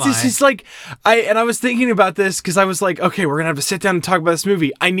don't. So it's like I was thinking about this because I was like, okay, we're gonna have to sit down and talk about this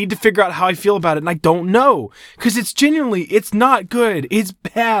movie. I need to figure out how I feel about it, and I don't know because it's not good. It's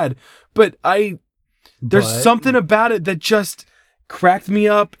bad, but there's something about it that just cracked me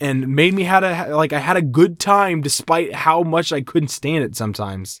up and made me I had a good time despite how much I couldn't stand it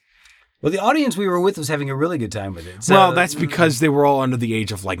sometimes. Well, the audience we were with was having a really good time with it. So, Well, that's because they were all under the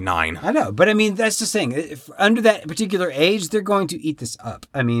age of like 9. I know, but I mean, that's the thing. If under that particular age, they're going to eat this up.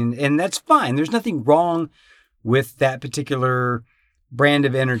 I mean, and that's fine. There's nothing wrong with that particular brand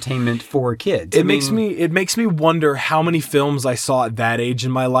of entertainment for kids. It makes me wonder how many films I saw at that age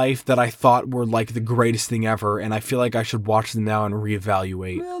in my life that I thought were like the greatest thing ever, and I feel like I should watch them now and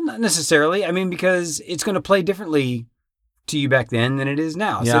reevaluate. Well, not necessarily. I mean, because it's going to play differently to you back then than it is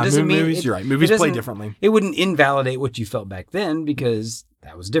now. Yeah, so it doesn't mean movies. You're right. Movies play differently. It wouldn't invalidate what you felt back then because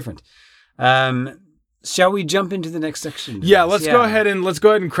that was different. Shall we jump into the next section? Yeah, let's go ahead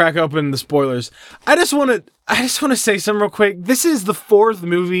and crack open the spoilers. I just want to say something real quick. This is the 4th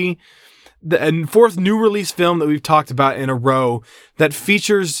movie, and 4th new release film that we've talked about in a row that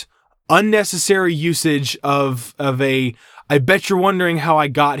features unnecessary usage of a "I bet you're wondering how I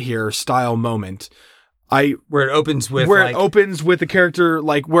got here" style moment. Where it opens with the character,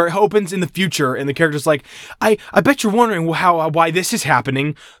 like where it opens in the future and the character's like, I bet you're wondering why this is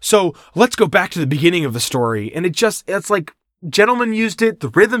happening. So let's go back to the beginning of the story. And it's like Gentleman used it. The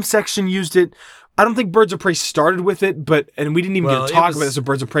rhythm section used it. I don't think Birds of Prey started with it, and we didn't even get to talk about this with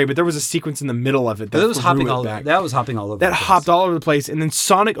Birds of Prey, but there was a sequence in the middle of it that was hopping all over. That was hopping all over. That hopped all over the place. And then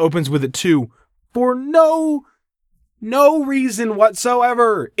Sonic opens with it too for no reason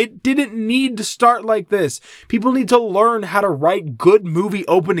whatsoever. It didn't need to start like this. People need to learn how to write good movie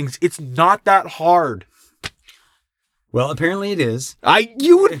openings. It's not that hard. Well, apparently it is.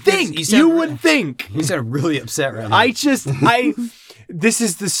 You would think. You sound really upset right now. This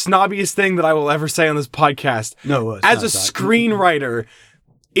is the snobbiest thing that I will ever say on this podcast. No, as a screenwriter,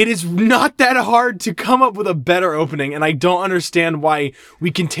 it is not that hard to come up with a better opening, and I don't understand why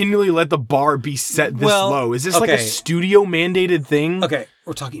we continually let the bar be set this low. Is this like a studio mandated thing? Okay,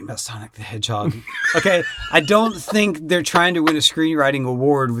 we're talking about Sonic the Hedgehog. Okay, I don't think they're trying to win a screenwriting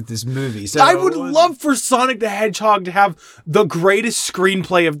award with this movie. So I would love for Sonic the Hedgehog to have the greatest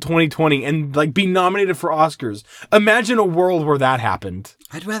screenplay of 2020 and like be nominated for Oscars. Imagine a world where that happened.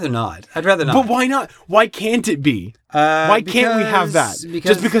 I'd rather not. But why not? Why can't it be? Why can't we have that?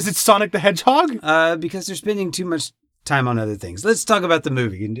 Just because it's Sonic the Hedgehog? Because they're spending too much time on other things. Let's talk about the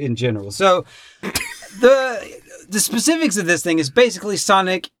movie in general. So, the specifics of this thing is basically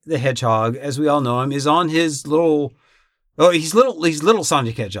Sonic the Hedgehog, as we all know him, is on his little... Oh, he's little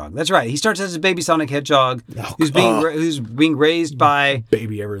Sonic Hedgehog. That's right. He starts as a baby Sonic Hedgehog who's being raised by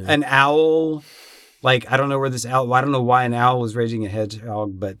baby everything. An owl. Like, I don't know where this owl... I don't know why an owl was raising a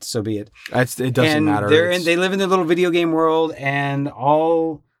hedgehog, but so be it. It doesn't matter. They live in their little video game world, and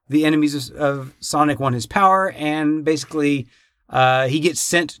all the enemies of Sonic want his power, and basically he gets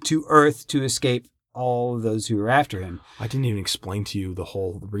sent to Earth to escape all of those who are after him. I didn't even explain to you the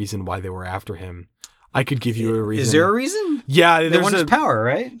whole reason why they were after him. I could give you a reason. Is there a reason? Yeah. They want his power,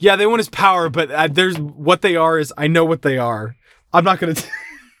 right? Yeah, they want his power, but there's what they are is... I know what they are. I'm not going to...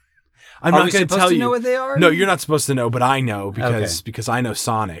 I'm not going to tell you. Know what they are? No, you're not supposed to know, but I know because I know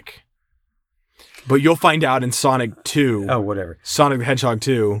Sonic. But you'll find out in Sonic 2. Oh, whatever. Sonic the Hedgehog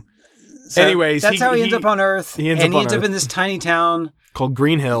 2. So anyways, that's how he ends up on Earth. He ends up in this tiny town called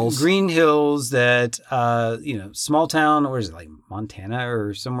Green Hills. Green Hills, that small town. Where is it? Like Montana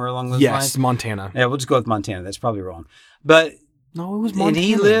or somewhere along those lines? Yes, Montana. Yeah, we'll just go with Montana. That's probably wrong, but no, it was Montana. And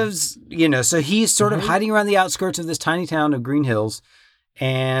he lives, so he's sort of hiding around the outskirts of this tiny town of Green Hills,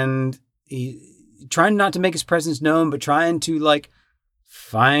 and trying not to make his presence known, but trying to like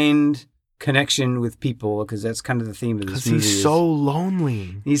find connection with people, because that's kind of the theme of this movie. He's so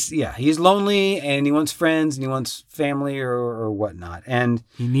lonely. He's lonely, and he wants friends, and he wants family or whatnot, and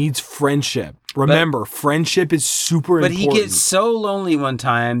he needs friendship. Remember, friendship is super important. But he gets so lonely one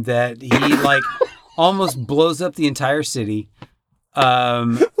time that he like almost blows up the entire city.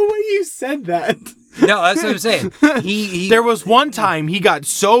 The way you said that. No, that's what I'm saying. There was one time he got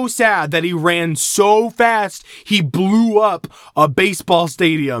so sad that he ran so fast he blew up a baseball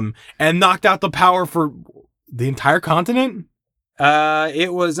stadium and knocked out the power for the entire continent.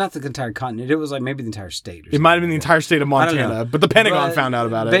 It was not the entire continent. It was like maybe the entire state. It might have been the entire state of Montana, but the Pentagon found out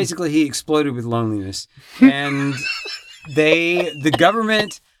about it. Basically, he exploded with loneliness, and the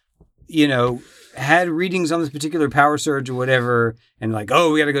government, had readings on this particular power surge or whatever, and like,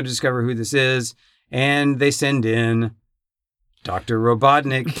 oh, we got to go discover who this is. And they send in Dr.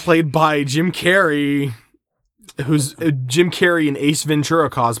 Robotnik. Played by Jim Carrey, who's Jim Carrey in Ace Ventura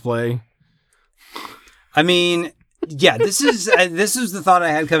cosplay. I mean, yeah, this is the thought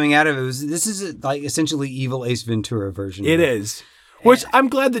I had coming out of it. This is like essentially evil Ace Ventura version. It is. Which I'm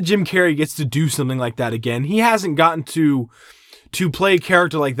glad that Jim Carrey gets to do something like that again. He hasn't gotten to play a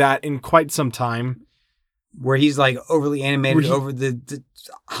character like that in quite some time. where he's like overly animated, over the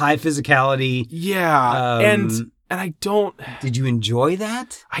high physicality. Yeah, and I don't. Did you enjoy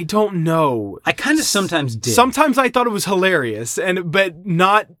that? I don't know. I kind of sometimes did. Sometimes I thought it was hilarious, but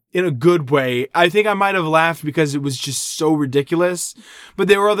not in a good way. I think I might have laughed because it was just so ridiculous. But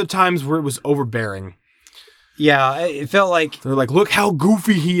there were other times where it was overbearing. Yeah, it felt like... They're like, look how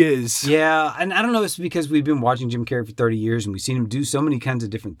goofy he is. Yeah, and I don't know if it's because we've been watching Jim Carrey for 30 years and we've seen him do so many kinds of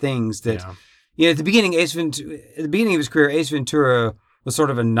different things that... Yeah. You know, at the beginning of his career, Ace Ventura was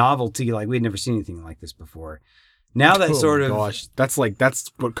sort of a novelty. Like, we had never seen anything like this before. Now that's gosh, that's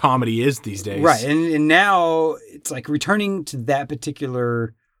what comedy is these days. Right, and now it's like returning to that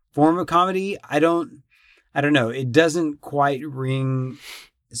particular form of comedy. I don't know. It doesn't quite ring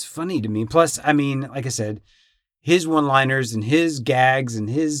as funny to me. Plus, I mean, like I said, his one-liners and his gags and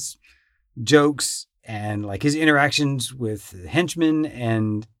his jokes and like his interactions with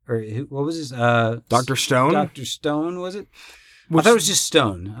henchmen what was his? Dr. Stone? Dr. Stone, was it? I thought it was just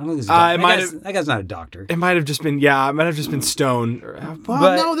Stone. I don't think it's that guy's not a doctor. It might have just been, Stone.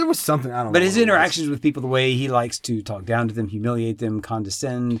 No, there was something. I don't know. But his interactions with people, the way he likes to talk down to them, humiliate them,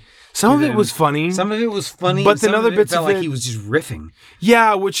 condescend. Some of it was funny. Some of it was funny. But then other bits felt of it like he was just riffing.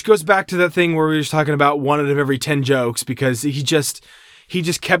 Yeah, which goes back to that thing where we were just talking about 1 out of every 10 jokes because he just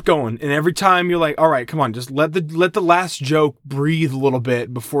kept going. And every time you're like, all right, come on, just let the last joke breathe a little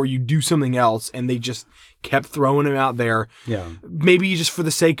bit before you do something else. And they just kept throwing him out there. Yeah. Maybe just for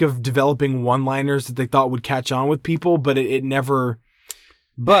the sake of developing one-liners that they thought would catch on with people, but it never...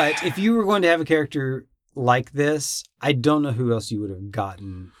 But if you were going to have a character like this, I don't know who else you would have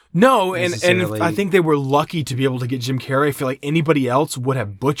gotten. No, and I think they were lucky to be able to get Jim Carrey. I feel like anybody else would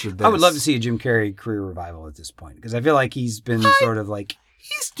have butchered this. I would love to see a Jim Carrey career revival at this point, because I feel like he's been sort of like...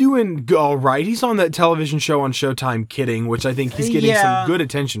 He's doing all right. He's on that television show on Showtime, Kidding, which I think he's getting some good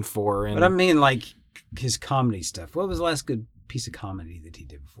attention for. But I mean, like, his comedy stuff. What was the last good piece of comedy that he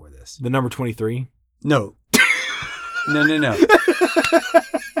did before this? The Number 23? No. No.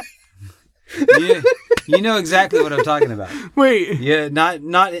 You know exactly what I'm talking about. Wait. Yeah,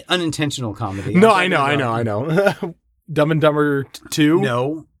 not unintentional comedy. No, I know. Dumb and Dumber 2?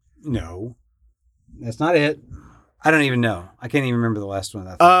 No. That's not it. I don't even know. I can't even remember the last one.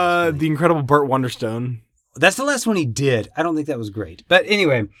 The Incredible Burt Wonderstone. That's the last one he did. I don't think that was great. But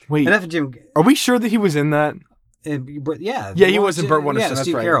anyway, wait. Enough of Jim. Are we sure that he was in that? Yeah. Yeah, he was in Burt Wonderstone. Yeah, that's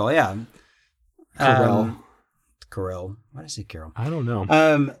Steve right. Carell. Yeah. Carell. Why did I say Carell? I don't know.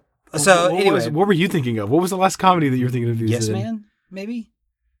 Anyway, what were you thinking of? What was the last comedy that you were thinking of? Yes Man, maybe.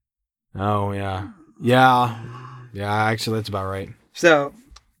 Oh yeah. Yeah. Actually, that's about right. So,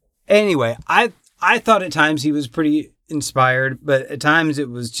 anyway, I thought at times he was pretty inspired, but at times it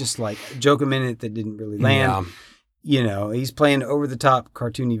was just like a joke a minute that didn't really land. Yeah. You know, he's playing over-the-top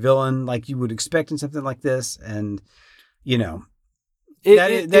cartoony villain like you would expect in something like this, and, you know, that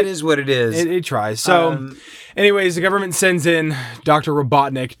is what it is. It tries. So, anyways, the government sends in Dr.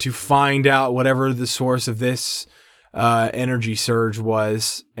 Robotnik to find out whatever the source of this energy surge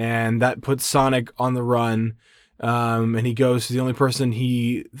was, and that puts Sonic on the run. And he goes to the only person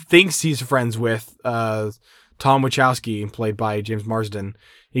he thinks he's friends with, Tom Wachowski, played by James Marsden.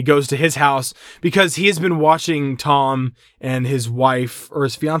 He goes to his house because he has been watching Tom and his wife or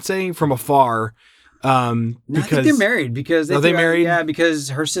his fiance from afar. I think they're married because are they married? Yeah, because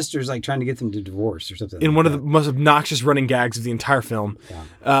her sister's like trying to get them to divorce or something. In one of the most obnoxious running gags of the entire film.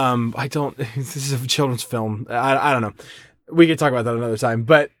 Yeah. This is a children's film. I don't know. We could talk about that another time.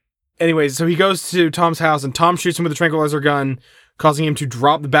 But anyways, so he goes to Tom's house and Tom shoots him with a tranquilizer gun, causing him to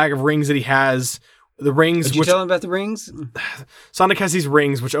drop the bag of rings that he has. The rings. Did you tell him about the rings? Sonic has these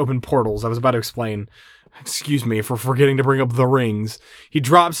rings which open portals. I was about to explain. Excuse me for forgetting to bring up the rings. He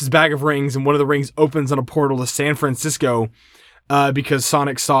drops his bag of rings and one of the rings opens on a portal to San Francisco because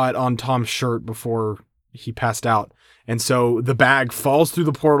Sonic saw it on Tom's shirt before he passed out. And so the bag falls through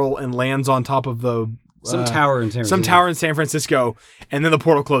the portal and lands on top of some tower in San Francisco, and then the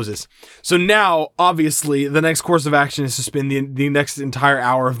portal closes. So now, obviously, the next course of action is to spend the next entire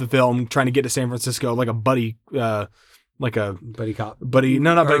hour of the film trying to get to San Francisco like a buddy cop. Road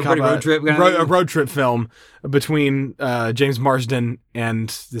trip. A road trip film between James Marsden and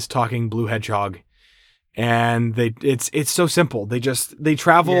this talking blue hedgehog. And it's so simple. They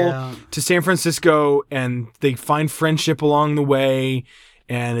travel to San Francisco and they find friendship along the way.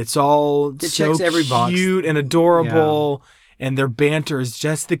 And it's all so cute and adorable. Yeah. And their banter is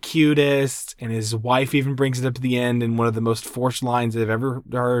just the cutest. And his wife even brings it up at the end in one of the most forced lines I've ever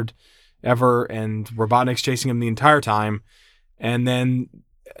heard, ever. And Robotnik's chasing him the entire time. And then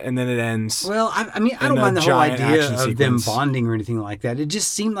and then it ends. Well, I mean, I in don't a mind the whole giant idea action of them sequence. bonding or anything like that. It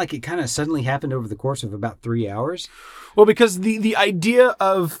just seemed like it kind of suddenly happened over the course of about 3 hours. Well, because the idea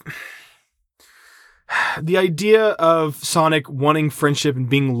of Sonic wanting friendship and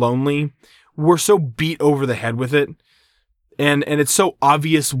being lonely, we're so beat over the head with it. And it's so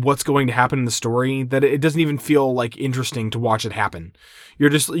obvious what's going to happen in the story that it doesn't even feel like interesting to watch it happen.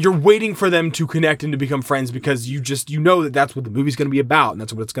 You're waiting for them to connect and to become friends because you know that that's what the movie's going to be about and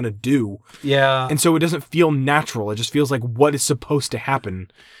that's what it's going to do. Yeah. And so it doesn't feel natural. It just feels like what is supposed to happen.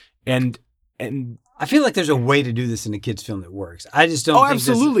 And I feel like there's a way to do this in a kid's film that works. I just don't think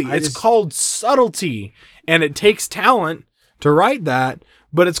absolutely. It's called subtlety, and it takes talent to write that,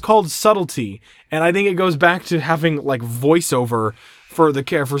 but it's called subtlety. And I think it goes back to having like voiceover for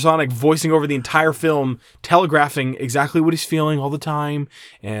Sonic, voicing over the entire film, telegraphing exactly what he's feeling all the time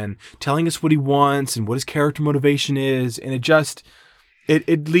and telling us what he wants and what his character motivation is. And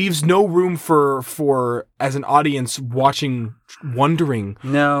it leaves no room for as an audience watching, wondering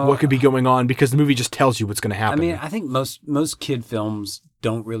what could be going on, because the movie just tells you what's going to happen. I mean, I think most kid films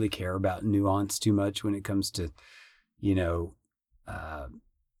don't really care about nuance too much when it comes to,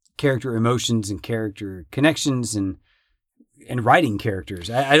 character emotions and character connections and writing characters.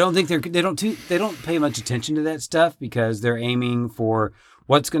 I don't think they don't pay much attention to that stuff because they're aiming for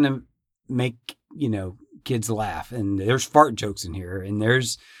what's going to make, kids laugh. And there's fart jokes in here, and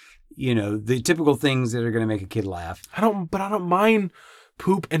there's, the typical things that are going to make a kid laugh. I don't mind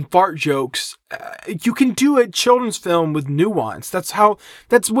poop and fart jokes. You can do a children's film with nuance. That's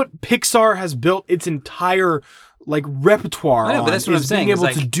what Pixar has built its entire repertoire I know, on, but that's what I'm saying. being able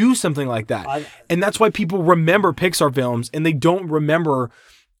to do something like that. And that's why people remember Pixar films, and they don't remember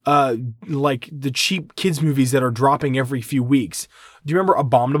the cheap kids movies that are dropping every few weeks. Do you remember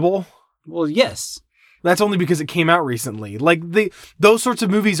Abominable? Well, yes. That's only because it came out recently. Those sorts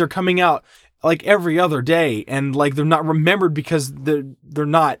of movies are coming out every other day, and they're not remembered because they're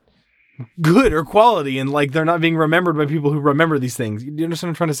not good or quality, and they're not being remembered by people who remember these things. Do you understand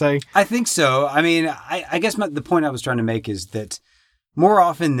what I'm trying to say? I think so. I mean, I guess the point I was trying to make is that more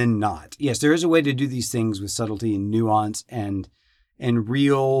often than not, yes, there is a way to do these things with subtlety and nuance and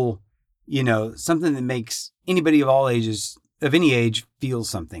real, something that makes anybody of any age feel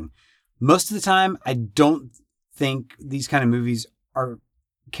something. Most of the time, I don't think these kind of movies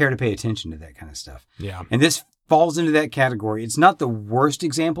care to pay attention to that kind of stuff. Yeah. And this falls into that category. It's not the worst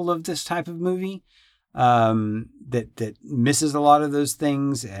example of this type of movie that misses a lot of those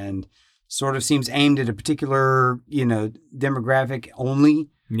things and sort of seems aimed at a particular, demographic only.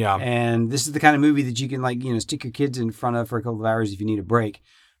 Yeah. And this is the kind of movie that you can stick your kids in front of for a couple of hours if you need a break,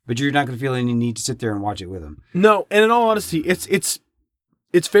 but you're not going to feel any need to sit there and watch it with them. No, and in all honesty,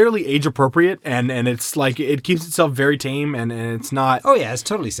 it's fairly age appropriate, and it's it keeps itself very tame, and it's not. Oh yeah, it's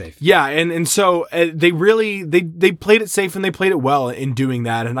totally safe. Yeah, and so they really they played it safe, and they played it well in doing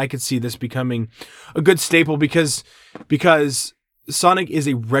that, and I could see this becoming a good staple because Sonic is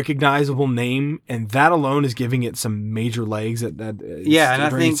a recognizable name, and that alone is giving it some major legs. And I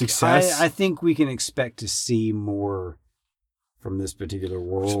think success. I think we can expect to see more from this particular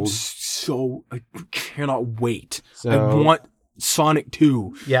world. So I cannot wait. So, I want Sonic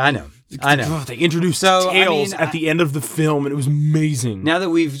 2. Yeah, I know. They introduced Tails at the end of the film, and it was amazing. Now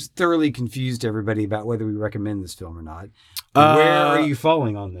that we've thoroughly confused everybody about whether we recommend this film or not, where are you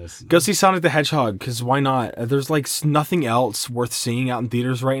falling on this? Go see Sonic the Hedgehog, because why not? There's nothing else worth seeing out in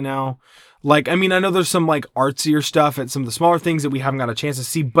theaters right now. I know there's some artsier stuff at some of the smaller things that we haven't got a chance to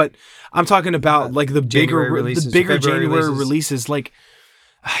see, but I'm talking about the bigger January releases.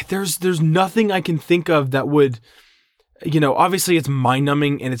 There's nothing I can think of that would. Obviously it's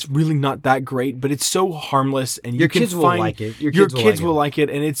mind-numbing and it's really not that great, but it's so harmless, and your kids will like it. Your kids will like it,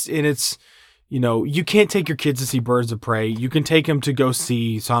 and it's you can't take your kids to see Birds of Prey. You can take them to go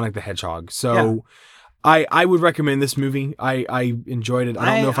see Sonic the Hedgehog. So yeah. I would recommend this movie. I enjoyed it.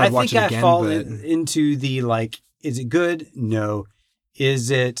 I don't know if I'd watch it again. I think I fall into the is it good? No.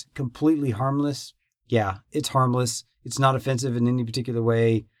 Is it completely harmless? Yeah, it's harmless. It's not offensive in any particular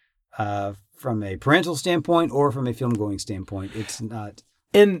way. From a parental standpoint or from a film-going standpoint, it's not.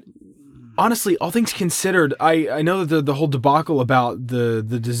 And honestly, all things considered, I know that the whole debacle about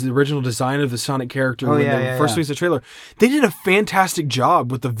the original design of the Sonic character when they first released the trailer, they did a fantastic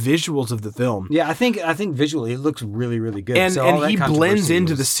job with the visuals of the film. Yeah, I think visually it looks really, really good. And he blends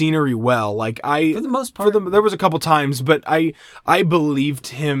into the scenery well. For the most part, there was a couple times, but I believed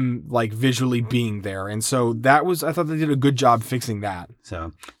him visually being there, and so I thought they did a good job fixing that.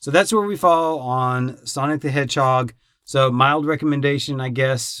 So that's where we fall on Sonic the Hedgehog. So mild recommendation, I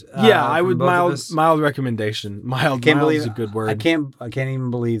guess. Yeah, I from would both of us. mild recommendation. Mild is a good word. I can't even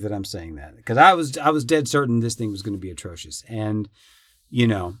believe that I'm saying that, because I was dead certain this thing was going to be atrocious, and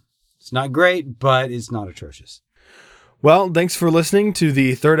it's not great, but it's not atrocious. Well, thanks for listening to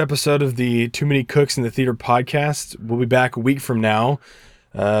the third episode of the Too Many Cooks in the Theater podcast. We'll be back a week from now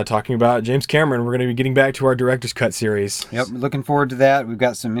talking about James Cameron. We're going to be getting back to our Director's Cut series. Yep, looking forward to that. We've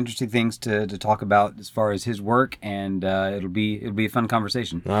got some interesting things to talk about as far as his work, and it'll be a fun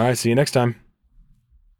conversation. All right, see you next time.